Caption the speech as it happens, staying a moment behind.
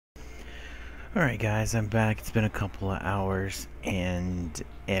Alright guys, I'm back. It's been a couple of hours and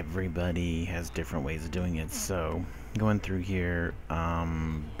everybody has different ways of doing it. So going through here,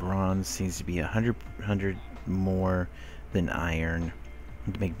 bronze seems to be 100 more than iron.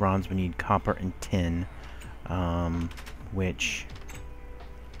 To make bronze we need copper and tin, which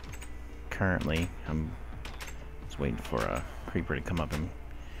currently I'm just waiting for a creeper to come up and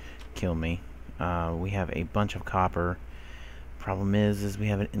kill me. We have a bunch of copper. Problem is we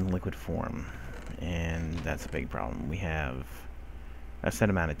have it in liquid form, and that's a big problem. We have a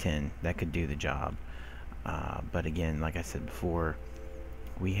set amount of tin that could do the job, but again, like I said before,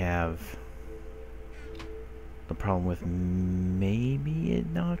 we have the problem with maybe it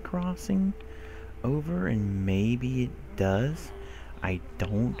not crossing over, and maybe it does. I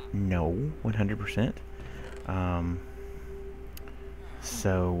don't know 100%.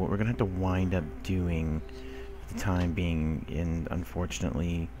 So what we're gonna have to wind up doing for the time being, and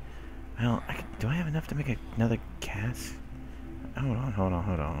unfortunately, do I have enough to make another cast? Hold on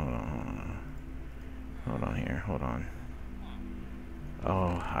here, hold on.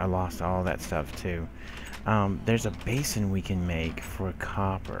 Oh, I lost all that stuff too. There's a basin we can make for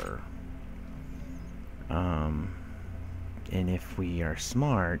copper. And if we are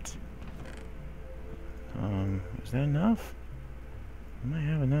smart, is that enough? We might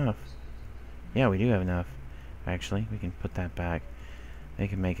have enough. Yeah, we do have enough. Actually, we can put that back. They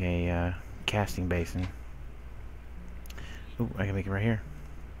can make a casting basin. Ooh, I can make it right here.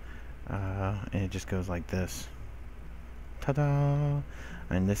 And it just goes like this. Ta-da!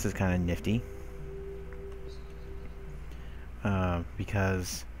 And this is kind of nifty.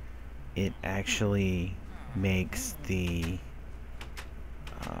 Because it actually makes the...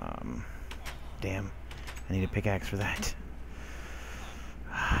 damn. I need a pickaxe for that.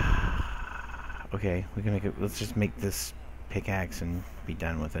 Okay, we can make it. Let's just make this pickaxe and be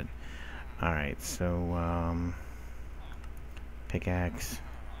done with it. Alright, so, pickaxe,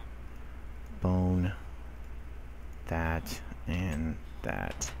 bone, that, and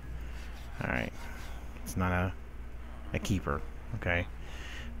that. Alright. It's not a keeper, okay?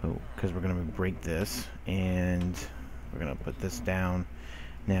 Because we're going to break this, and we're going to put this down.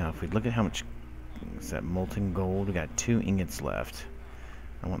 Now, if we look at how much is that molten gold, we got 2 ingots left.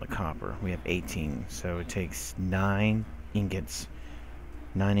 I want the copper. We have 18, so it takes 9 ingots.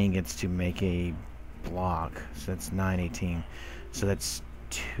 9 ingots to make a block, so that's 9, 18. So that's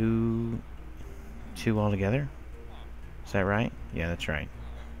 2 altogether. Is that right? Yeah, that's right.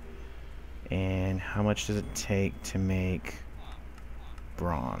 And how much does it take to make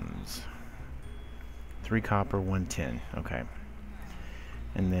bronze? 3 copper, 1 tin. Okay.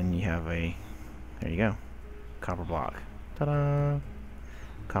 And then you have there you go, copper block. Ta-da!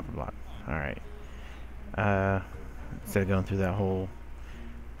 Copper block. Alright. Instead of going through that whole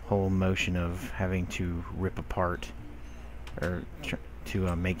motion of having to rip apart or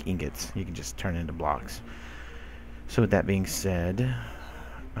to make ingots, you can just turn it into blocks. So with that being said,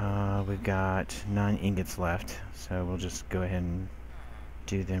 we've got 9 ingots left, so we'll just go ahead and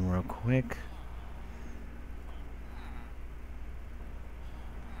do them real quick.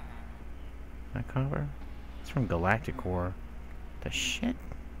 That copper? It's from Galactic Core. The shit?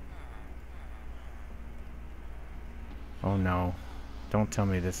 Oh no. Don't tell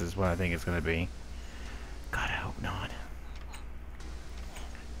me this is what I think it's gonna be. God, I hope not.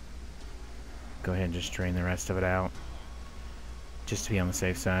 Go ahead and just drain the rest of it out. Just to be on the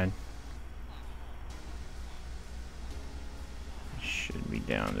safe side. Should be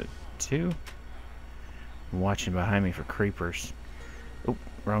down to 2. I'm watching behind me for creepers. Oh,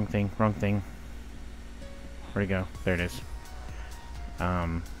 wrong thing, wrong thing. Where'd it go? There it is.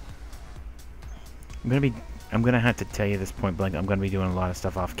 I'm gonna have to tell you this point blank. I'm gonna be doing a lot of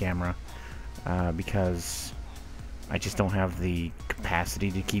stuff off camera because I just don't have the capacity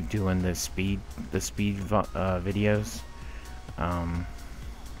to keep doing the speed videos. And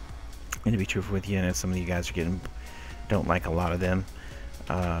to be truthful with you, and as some of you guys are don't like a lot of them.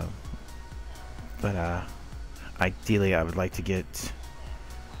 But ideally, I would like to get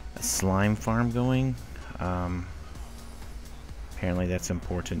a slime farm going. Apparently, that's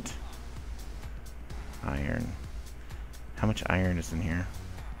important. Iron. How much iron is in here?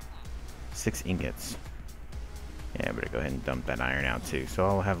 6 ingots. Yeah, I better go ahead and dump that iron out too. So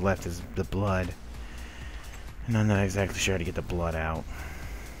all I have left is the blood. And I'm not exactly sure how to get the blood out.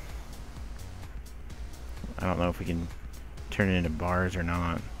 I don't know if we can turn it into bars or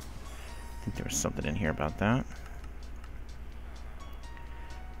not. I think there was something in here about that.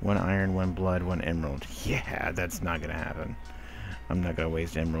 1 iron, 1 blood, 1 emerald. Yeah, that's not gonna happen. I'm not gonna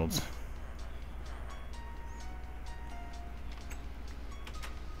waste emeralds.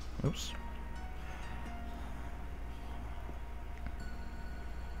 Oops.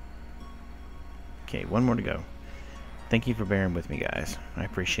 Okay, one more to go. Thank you for bearing with me, guys. I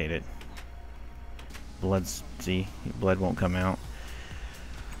appreciate it. See, blood won't come out.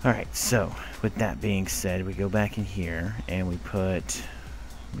 Alright, so with that being said, we go back in here and we put,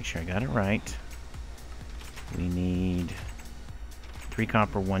 make sure I got it right. We need 3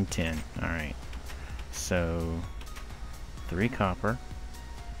 copper, 1 tin. Alright, so 3 copper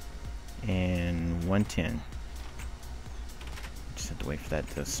and 1 tin. Just have to wait for that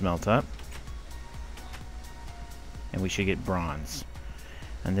to smelt up. And we should get bronze.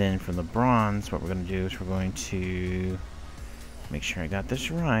 And then from the bronze, what we're going to do is we're going to make sure I got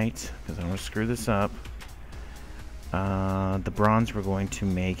this right, because I don't want to screw this up. The bronze we're going to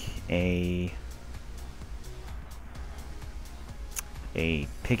make a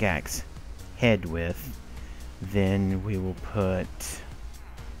pickaxe head with. Then we will put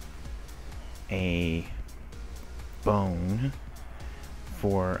a bone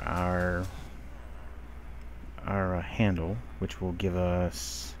for our handle, which will give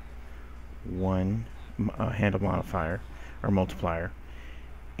us 1 handle modifier or multiplier,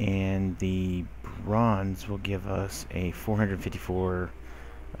 and the bronze will give us a 454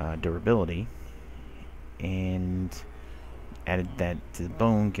 durability, and added that to the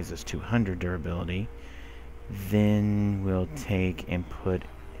bone gives us 200 durability. Then we'll take and put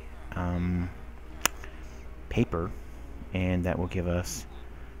paper, and that will give us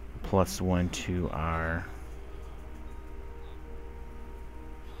 +1 to our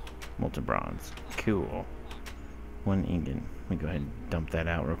molten bronze. Cool. 1 ingot. Let me go ahead and dump that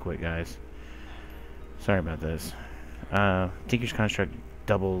out real quick, guys. Sorry about this. Tinker's Construct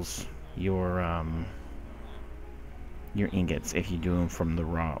doubles your ingots if you do them from the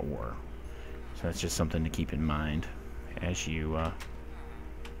raw ore. So that's just something to keep in mind as you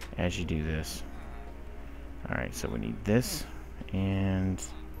do this. All right, so we need this, and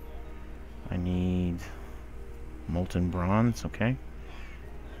I need molten bronze. Okay.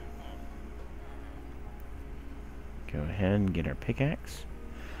 Go ahead and get our pickaxe.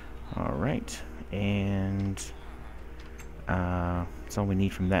 Alright, and that's all we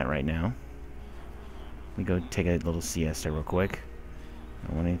need from that right now. Let me go take a little siesta real quick. I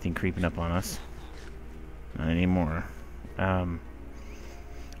don't want anything creeping up on us. Not anymore. I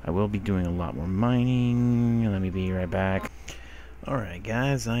will be doing a lot more mining. Let me be right back. Alright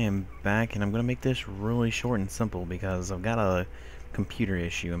guys, I am back, and I'm going to make this really short and simple because I've got a computer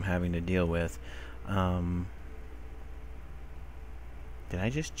issue I'm having to deal with. Did I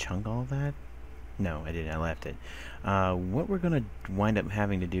just chunk all that? No, I didn't. I left it. What we're going to wind up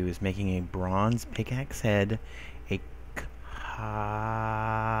having to do is making a bronze pickaxe head, a copper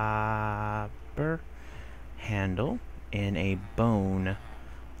handle, and a bone,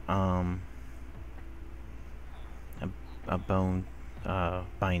 a bone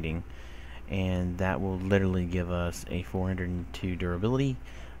binding. And that will literally give us a 402 durability,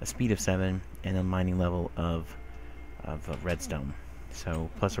 a speed of 7, and a mining level of redstone. So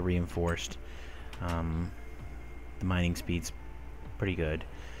plus a reinforced. The mining speed's pretty good, in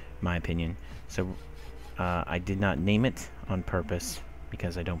my opinion. So I did not name it on purpose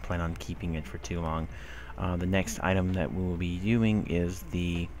because I don't plan on keeping it for too long. The next item that we will be doing is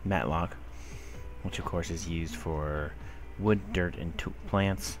the matlock, which of course is used for wood, dirt, and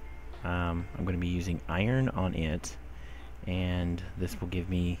plants. I'm going to be using iron on it, and this will give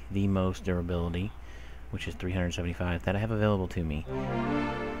me the most durability, which is 375 that I have available to me.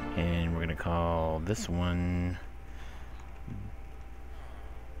 And we're going to call this one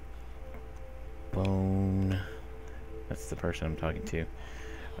Bone. That's the person I'm talking to.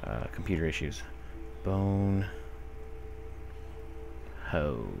 Computer issues. Bone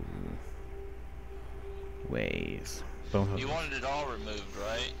hoe ways. Bone hoe. You wanted it all removed,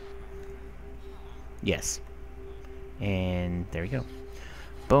 right? Yes. And there we go.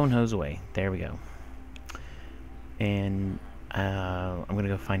 Bone hose away. There we go. And I'm gonna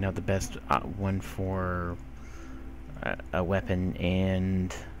go find out the best one for a weapon,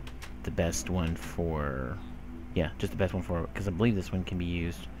 and the best one for, yeah, just the best one for, because I believe this one can be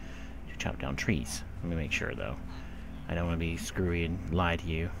used to chop down trees. Let me make sure though. I don't want to be screwy and lie to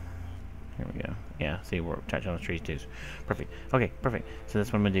you. Here we go. Yeah, see, we're chop down the trees too. Perfect. Okay, perfect. So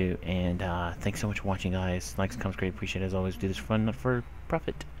that's what I'm gonna do. And thanks so much for watching, guys. Likes, comments, great. Appreciate it as always. Do this for fun, not for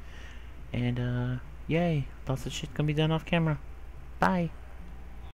profit. And yay, lots of shit gonna be done off camera. Bye.